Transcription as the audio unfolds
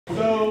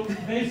So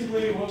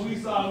basically what we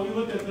saw, we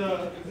looked at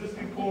the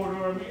existing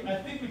corridor. I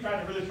think we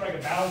tried to really strike a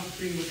balance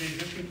between what the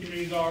existing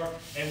communities are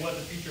and what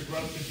the future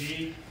growth could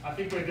be. I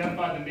think we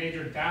identified the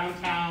major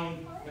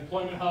downtown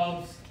employment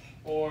hubs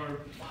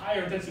or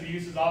higher intensity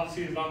uses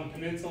obviously is on the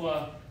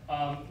peninsula,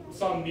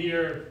 some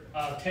near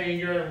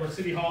Tanger where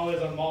City Hall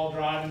is on Mall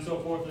Drive and so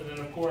forth, and then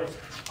of course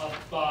up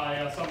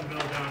by Somerville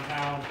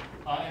downtown.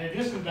 In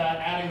addition to that,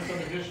 adding some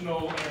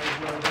additional areas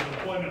where there's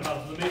employment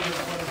hubs, the major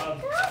employment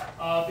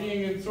hubs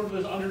being in sort of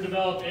this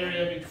underdeveloped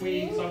area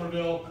between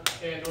Somerville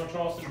and North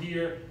Charleston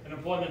here, an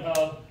employment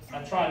hub.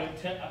 I tried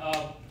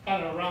to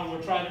kind of around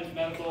where Trident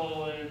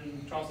Medical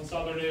and Charleston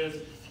Southern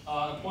is,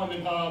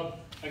 employment hub,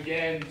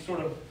 again,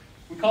 sort of,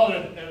 we call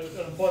it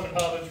an employment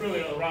hub. It's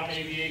really around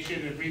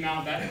aviation and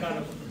remount, that kind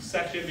of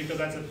section, because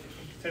that's a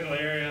potential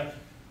area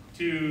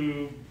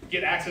to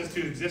get access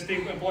to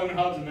existing employment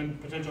hubs and then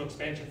potential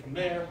expansion from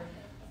there.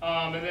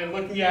 And then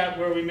looking at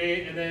where we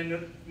made, and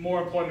then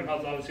more employment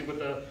hubs, obviously, with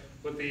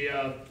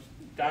the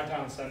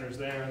downtown centers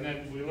there. And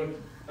then we look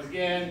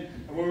again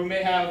where we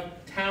may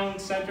have town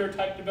center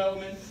type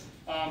development.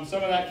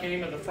 Some of that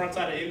came at the front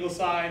side of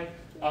Ingleside.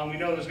 We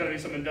know there's going to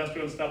be some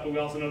industrial stuff, but we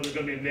also know there's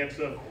going to be a mix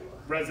of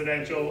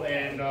residential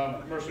and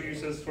commercial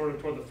uses sort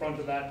of toward the front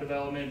of that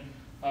development.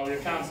 We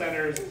have town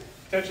centers,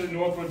 potentially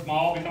Northwoods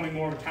Mall becoming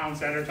more of a town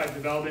center type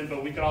development,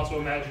 but we could also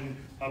imagine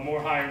a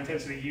more higher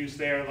intensity use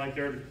there like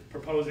they're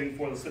proposing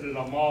for the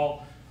Citadel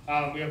Mall.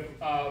 We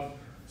have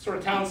sort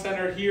of town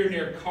center here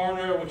near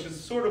Carner, which is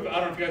sort of,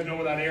 I don't know if you guys know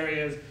where that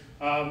area is,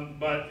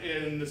 but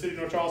in the city of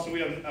North Charleston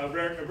we have a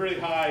really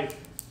high,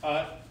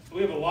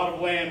 we have a lot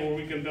of land where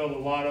we can build a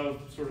lot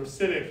of sort of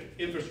civic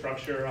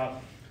infrastructure,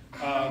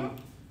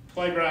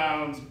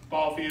 playgrounds,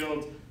 ball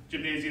fields,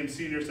 gymnasiums,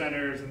 senior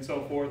centers, and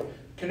so forth,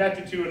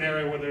 connected to an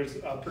area where there's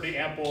a pretty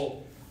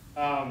ample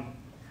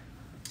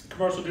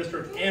commercial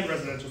district and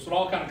residential. So it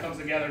all kind of comes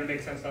together to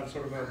make sense to have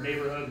sort of a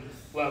neighborhood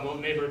level,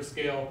 neighborhood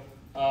scale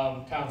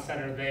town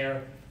center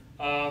there.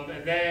 And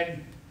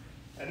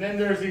then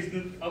there's these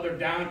other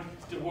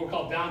what we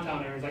call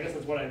downtown areas. I guess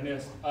that's what I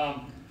missed.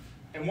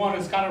 And one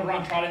is kind of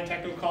around Trident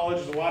Technical College.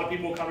 There's a lot of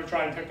people come to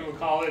Trident Technical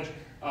College.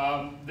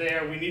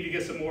 There, we need to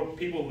get some more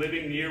people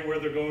living near where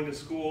they're going to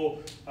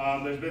school.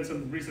 There's been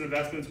some recent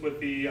investments with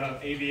the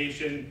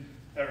aviation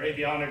or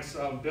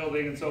avionics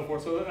building and so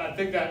forth. So I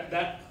think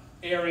that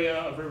area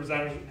of Rivers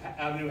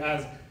Avenue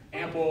has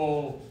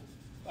ample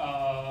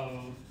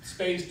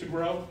space to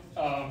grow.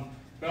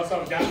 We also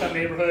have a downtown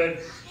neighborhood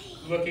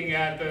looking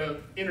at the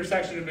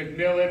intersection of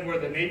McMillan where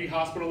the Navy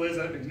Hospital is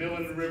at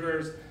McMillan and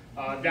Rivers.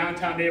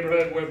 Downtown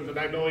neighborhood where the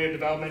Magnolia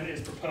development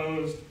is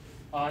proposed.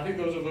 I think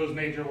those are those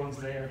major ones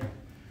there.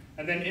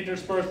 And then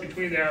interspersed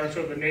between there are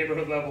sort of the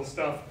neighborhood level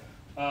stuff.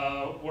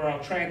 Where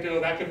Otranto,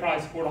 that could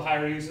probably support a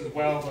higher use as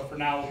well, but for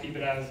now we'll keep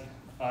it as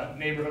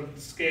neighborhood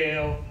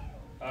scale.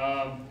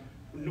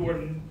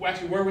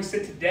 Actually, where we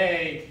sit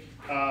today,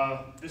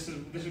 this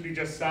would be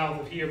just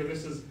south of here, but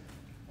this is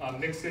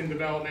mixed-in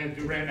development,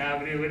 Durant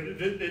Avenue.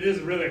 It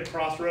is really a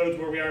crossroads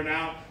where we are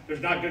now.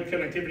 There's not good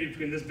connectivity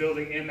between this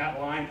building and that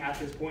line at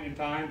this point in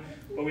time,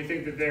 but we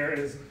think that there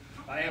is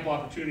ample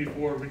opportunity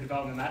for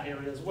redevelopment in that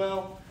area as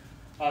well.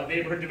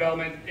 Neighborhood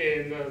development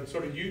in the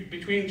sort of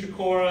between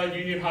Chicora,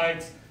 Union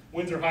Heights,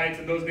 Windsor Heights,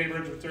 and those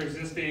neighborhoods which are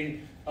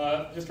existing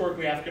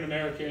historically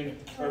African-American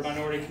or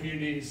minority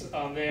communities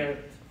there.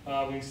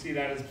 We see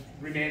that as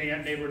remaining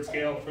at neighborhood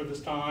scale for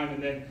this time,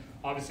 and then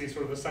obviously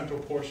sort of the central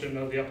portion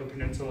of the Upper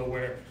Peninsula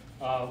where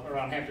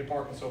around Hampton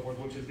Park and so forth,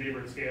 which is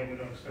neighborhood scale. We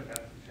don't expect that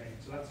to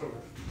change. So that's sort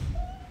of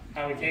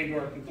how we came to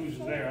our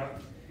conclusions there.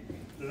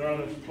 Are there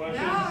other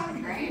questions?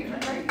 No, great.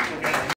 Okay.